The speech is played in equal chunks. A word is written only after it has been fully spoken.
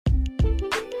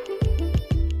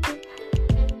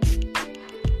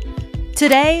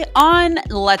Today on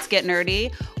Let's Get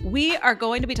Nerdy, we are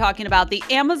going to be talking about the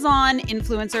Amazon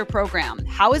Influencer Program.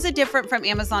 How is it different from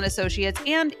Amazon Associates?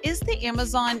 And is the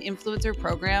Amazon Influencer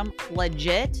Program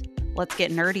legit? Let's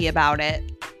get nerdy about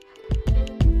it.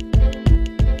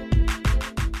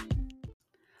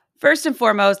 First and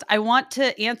foremost, I want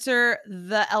to answer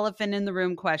the elephant in the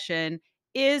room question.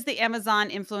 Is the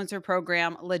Amazon Influencer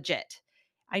Program legit?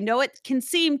 I know it can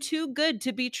seem too good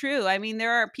to be true. I mean,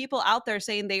 there are people out there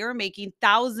saying they are making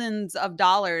thousands of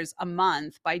dollars a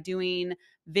month by doing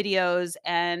videos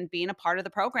and being a part of the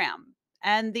program.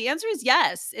 And the answer is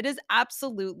yes, it is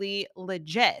absolutely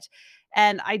legit.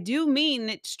 And I do mean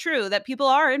it's true that people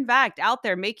are, in fact, out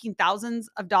there making thousands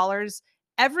of dollars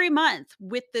every month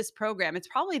with this program. It's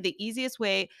probably the easiest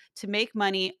way to make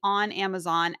money on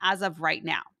Amazon as of right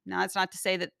now. Now, that's not to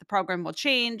say that the program will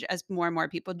change as more and more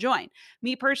people join.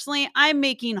 Me personally, I'm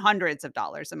making hundreds of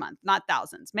dollars a month, not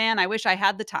thousands. Man, I wish I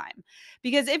had the time.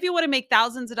 Because if you want to make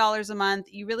thousands of dollars a month,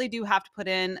 you really do have to put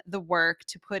in the work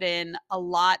to put in a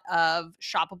lot of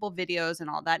shoppable videos and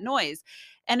all that noise.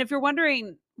 And if you're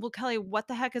wondering, well, Kelly, what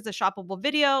the heck is a shoppable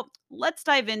video? Let's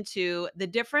dive into the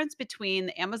difference between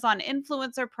the Amazon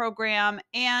Influencer Program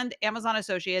and Amazon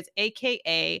Associates,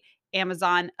 AKA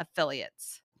Amazon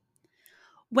Affiliates.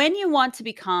 When you want to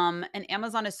become an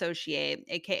Amazon associate,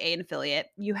 AKA an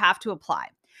affiliate, you have to apply.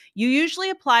 You usually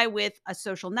apply with a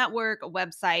social network, a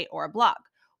website, or a blog.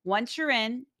 Once you're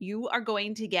in, you are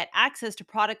going to get access to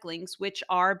product links, which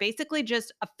are basically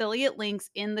just affiliate links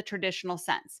in the traditional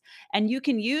sense. And you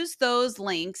can use those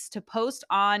links to post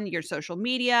on your social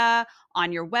media,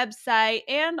 on your website,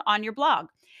 and on your blog.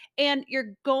 And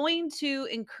you're going to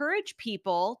encourage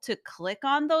people to click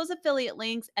on those affiliate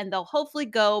links and they'll hopefully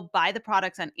go buy the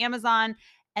products on Amazon.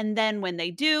 And then when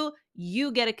they do,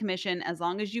 you get a commission as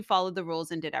long as you followed the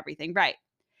rules and did everything right.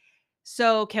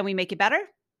 So, can we make it better?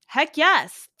 Heck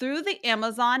yes, through the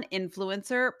Amazon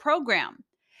Influencer Program.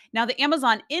 Now, the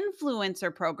Amazon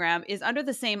Influencer Program is under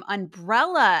the same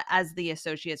umbrella as the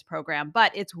Associates Program,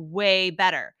 but it's way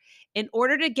better. In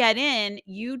order to get in,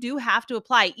 you do have to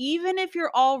apply. Even if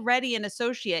you're already an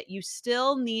associate, you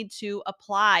still need to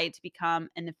apply to become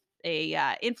a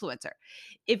influencer.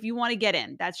 If you want to get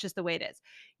in, that's just the way it is.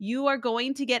 You are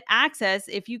going to get access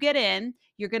if you get in.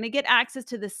 You're going to get access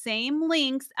to the same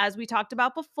links as we talked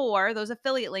about before, those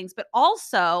affiliate links, but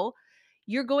also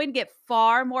you're going to get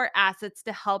far more assets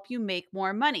to help you make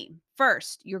more money.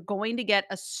 First, you're going to get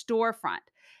a storefront.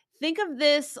 Think of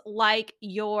this like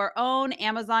your own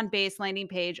Amazon based landing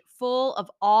page full of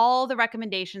all the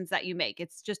recommendations that you make.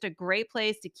 It's just a great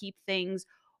place to keep things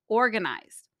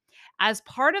organized. As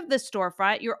part of the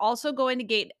storefront, you're also going to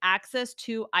get access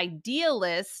to idea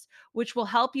lists, which will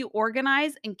help you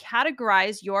organize and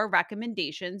categorize your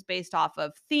recommendations based off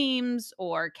of themes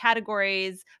or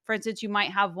categories. For instance, you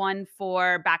might have one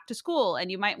for back to school and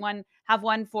you might have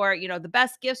one for, the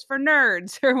best gifts for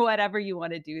nerds or whatever you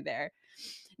want to do there.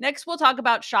 Next, we'll talk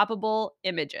about shoppable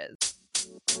images.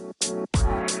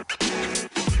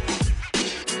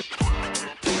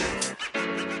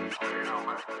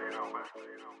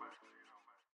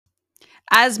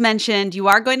 As mentioned, you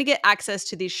are going to get access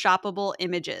to these shoppable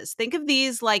images. Think of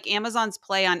these like Amazon's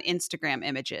play on Instagram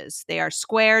images. They are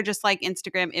square, just like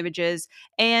Instagram images,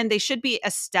 and they should be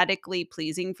aesthetically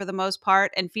pleasing for the most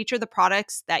part and feature the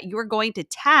products that you're going to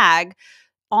tag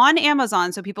on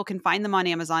Amazon so people can find them on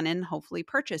Amazon and hopefully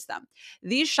purchase them.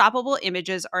 These shoppable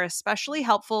images are especially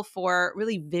helpful for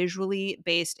really visually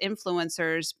based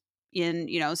influencers in,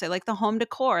 say like the home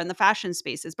decor and the fashion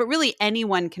spaces, but really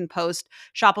anyone can post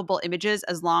shoppable images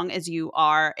as long as you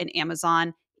are an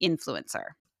Amazon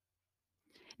influencer.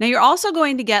 Now, you're also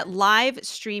going to get live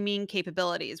streaming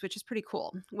capabilities, which is pretty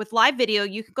cool. With live video,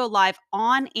 you can go live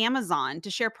on Amazon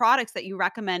to share products that you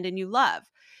recommend and you love.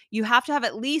 You have to have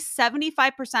at least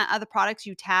 75% of the products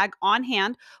you tag on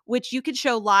hand, which you could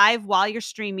show live while you're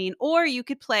streaming, or you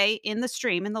could play in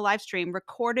the live stream,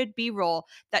 recorded B-roll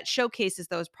that showcases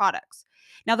those products.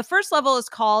 Now, the first level is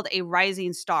called a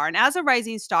rising star. And as a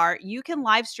rising star, you can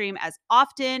live stream as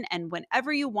often and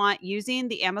whenever you want using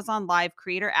the Amazon Live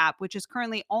Creator app, which is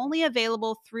currently only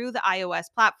available through the iOS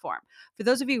platform. For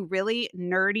those of you really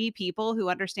nerdy people who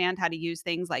understand how to use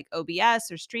things like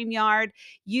OBS or StreamYard,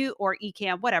 or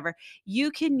Ecamm, whatever,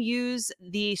 you can use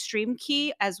the Stream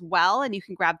Key as well. And you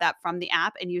can grab that from the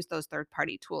app and use those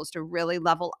third-party tools to really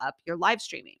level up your live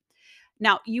streaming.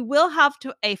 Now, you will have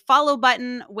a follow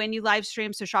button when you live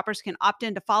stream so shoppers can opt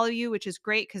in to follow you, which is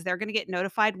great because they're going to get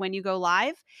notified when you go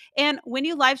live. And when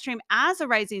you live stream as a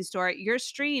Rising Store, your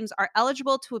streams are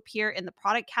eligible to appear in the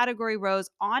product category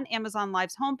rows on Amazon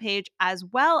Live's homepage, as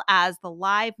well as the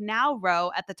Live Now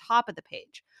row at the top of the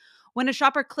page. When a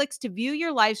shopper clicks to view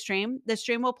your live stream, the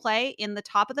stream will play in the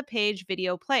top of the page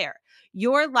video player.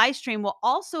 Your live stream will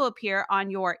also appear on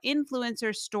your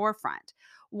influencer storefront.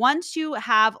 Once you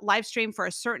have live stream for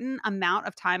a certain amount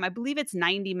of time, I believe it's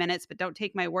 90 minutes, but don't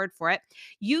take my word for it,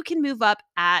 you can move up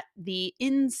at the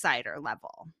insider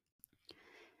level.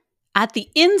 At the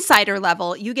insider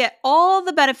level, you get all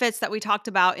the benefits that we talked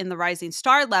about in the rising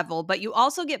star level, but you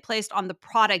also get placed on the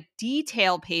product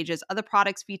detail pages of the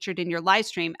products featured in your live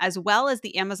stream, as well as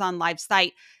the Amazon Live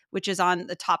site, which is on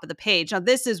the top of the page. Now,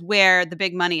 this is where the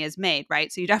big money is made, right?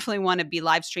 So you definitely want to be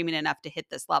live streaming enough to hit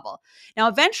this level. Now,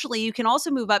 eventually, you can also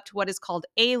move up to what is called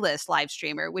A-list live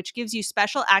streamer, which gives you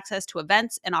special access to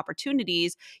events and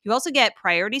opportunities. You also get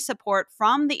priority support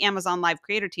from the Amazon Live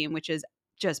creator team, which is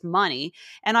just money.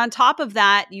 And on top of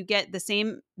that, you get the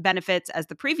same benefits as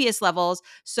the previous levels.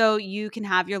 So you can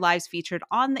have your lives featured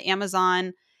on the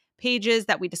Amazon pages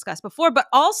that we discussed before, but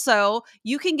also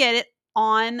you can get it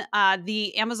on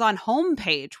the Amazon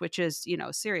homepage, which is,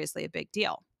 seriously a big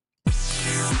deal.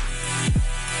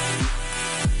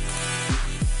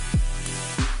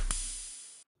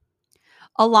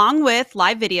 Along with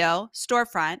live video,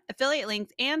 storefront, affiliate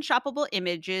links, and shoppable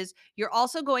images, you're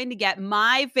also going to get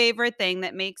my favorite thing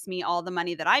that makes me all the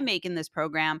money that I make in this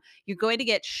program. You're going to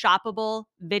get shoppable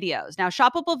videos. Now,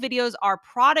 shoppable videos are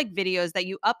product videos that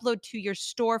you upload to your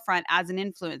storefront as an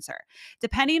influencer.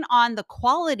 Depending on the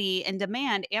quality and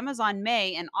demand, Amazon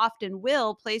may and often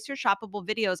will place your shoppable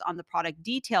videos on the product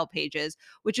detail pages,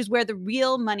 which is where the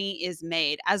real money is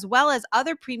made, as well as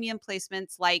other premium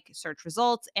placements like search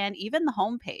results and even the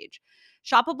homepage.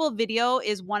 Shoppable video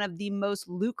is one of the most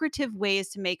lucrative ways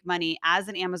to make money as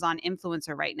an Amazon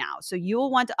influencer right now. So you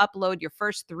will want to upload your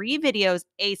first 3 videos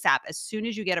ASAP as soon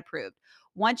as you get approved.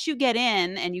 Once you get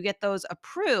in and you get those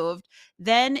approved,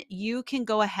 then you can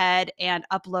go ahead and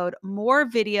upload more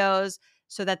videos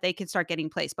so that they can start getting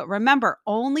placed. But remember,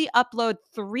 only upload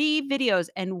 3 videos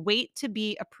and wait to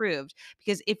be approved.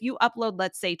 Because if you upload,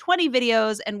 let's say, 20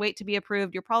 videos and wait to be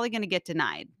approved, you're probably going to get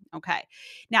denied. Okay.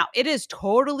 Now, it is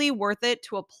totally worth it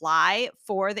to apply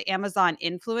for the Amazon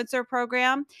influencer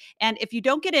program. And if you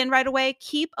don't get in right away,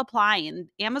 keep applying.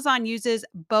 Amazon uses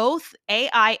both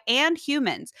AI and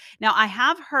humans. Now, I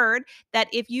have heard that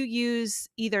if you use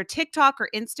either TikTok or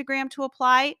Instagram to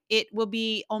apply, it will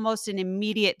be almost an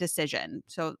immediate decision.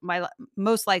 So,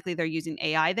 most likely they're using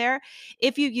AI there.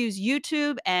 If you use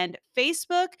YouTube and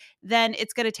Facebook, then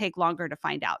it's going to take longer to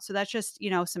find out. So that's just,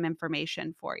 some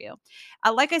information for you.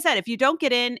 Like I said, if you don't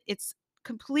get in, it's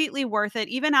completely worth it.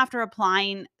 Even after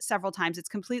applying several times, it's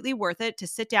completely worth it to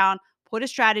sit down, put a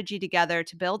strategy together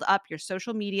to build up your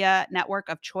social media network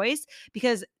of choice,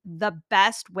 because the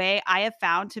best way I have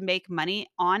found to make money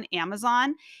on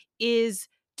Amazon is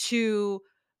to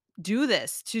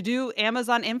to do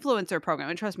Amazon influencer program.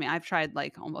 And trust me, I've tried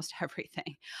like almost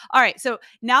everything. All right. So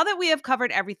now that we have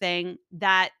covered everything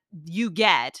that you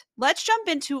get, let's jump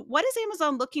into what is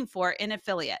Amazon looking for in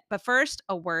affiliate. But first,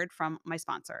 a word from my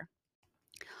sponsor.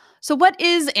 So, what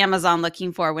is Amazon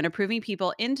looking for when approving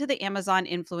people into the Amazon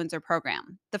influencer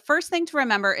program? The first thing to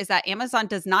remember is that Amazon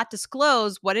does not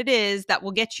disclose what it is that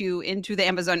will get you into the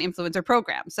Amazon influencer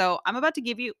program. So, I'm about to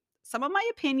give you some of my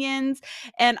opinions,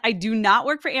 and I do not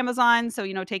work for Amazon. So,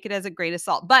 take it as a grain of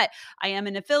salt. But I am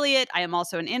an affiliate. I am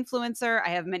also an influencer.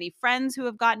 I have many friends who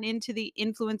have gotten into the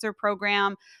influencer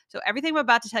program. So everything I'm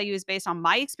about to tell you is based on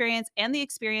my experience and the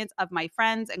experience of my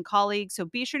friends and colleagues. So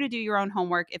be sure to do your own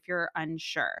homework if you're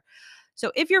unsure.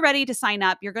 So if you're ready to sign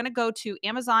up, you're going to go to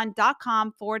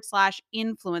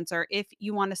amazon.com/influencer if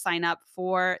you want to sign up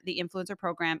for the influencer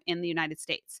program in the United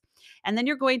States. And then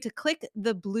you're going to click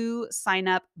the blue sign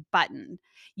up button.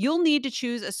 You'll need to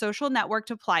choose a social network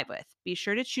to apply with. Be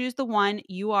sure to choose the one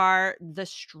you are the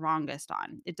strongest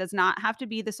on. It does not have to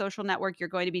be the social network you're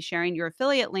going to be sharing your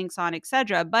affiliate links on,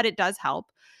 etc., but it does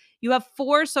help. You have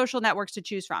 4 social networks to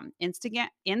choose from: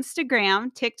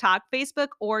 Instagram, TikTok, Facebook,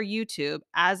 or YouTube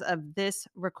as of this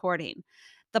recording.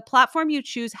 The platform you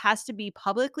choose has to be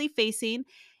publicly facing.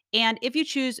 And if you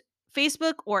choose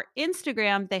Facebook or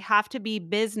Instagram, they have to be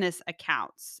business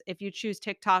accounts. If you choose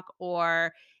TikTok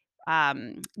or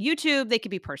YouTube, they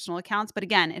could be personal accounts. But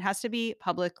again, it has to be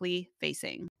publicly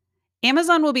facing.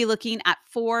 Amazon will be looking at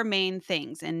 4 main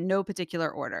things in no particular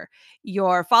order: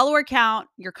 your follower count,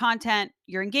 your content,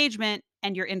 your engagement,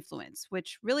 and your influence,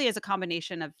 which really is a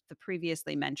combination of the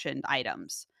previously mentioned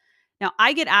items. Now,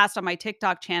 I get asked on my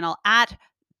TikTok channel at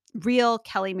Real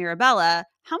Kelly Mirabella,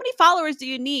 how many followers do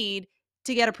you need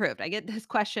to get approved? I get this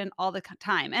question all the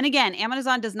time. And again,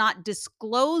 Amazon does not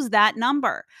disclose that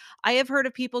number. I have heard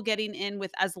of people getting in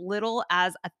with as little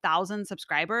as 1,000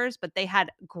 subscribers, but they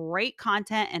had great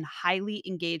content and highly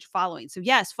engaged following. So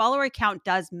yes, follower count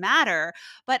does matter,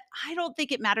 but I don't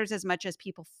think it matters as much as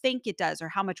people think it does or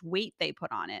how much weight they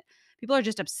put on it. People are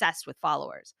just obsessed with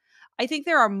followers. I think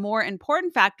there are more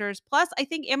important factors. Plus, I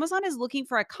think Amazon is looking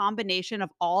for a combination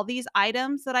of all these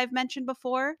items that I've mentioned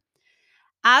before.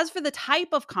 As for the type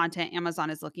of content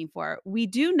Amazon is looking for, we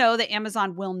do know that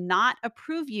Amazon will not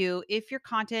approve you if your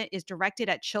content is directed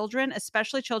at children,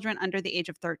 especially children under the age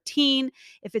of 13,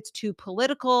 if it's too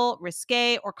political,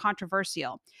 risque, or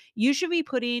controversial. You should be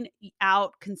putting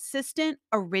out consistent,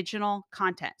 original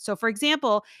content. So, for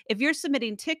example, if you're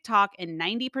submitting TikTok and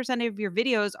 90% of your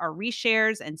videos are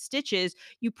reshares and stitches,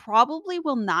 you probably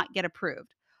will not get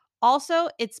approved. Also,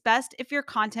 it's best if your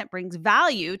content brings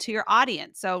value to your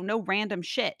audience, so no random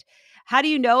shit. How do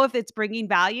you know if it's bringing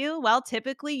value? Well,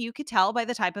 typically you could tell by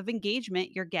the type of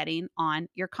engagement you're getting on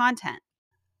your content.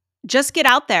 Just get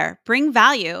out there, bring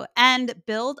value, and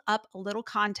build up a little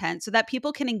content so that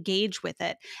people can engage with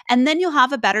it. And then you'll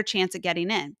have a better chance at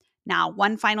getting in. Now,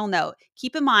 one final note,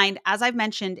 keep in mind, as I've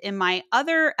mentioned in my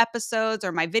other episodes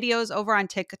or my videos over on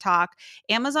TikTok,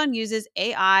 Amazon uses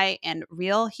AI and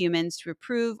real humans to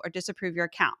approve or disapprove your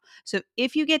account. So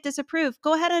if you get disapproved,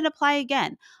 go ahead and apply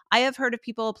again. I have heard of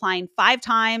people applying 5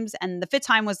 times and the fifth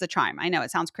time was the charm. I know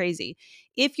it sounds crazy.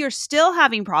 If you're still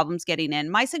having problems getting in,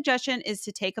 my suggestion is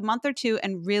to take a month or two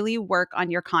and really work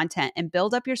on your content and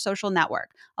build up your social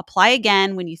network. Apply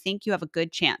again when you think you have a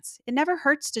good chance. It never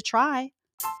hurts to try.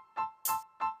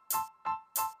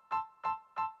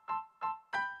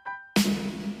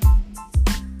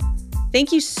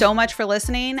 Thank you so much for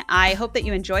listening. I hope that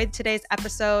you enjoyed today's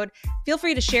episode. Feel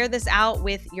free to share this out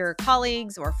with your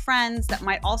colleagues or friends that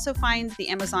might also find the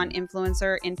Amazon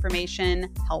influencer information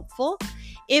helpful.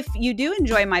 If you do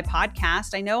enjoy my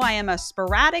podcast, I know I am a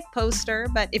sporadic poster,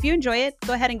 but if you enjoy it,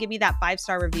 go ahead and give me that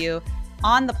 5-star review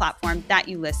on the platform that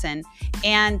you listen.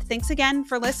 And thanks again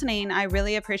for listening. I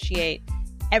really appreciate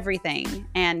everything.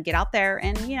 And get out there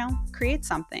and, create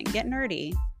something. Get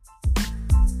nerdy.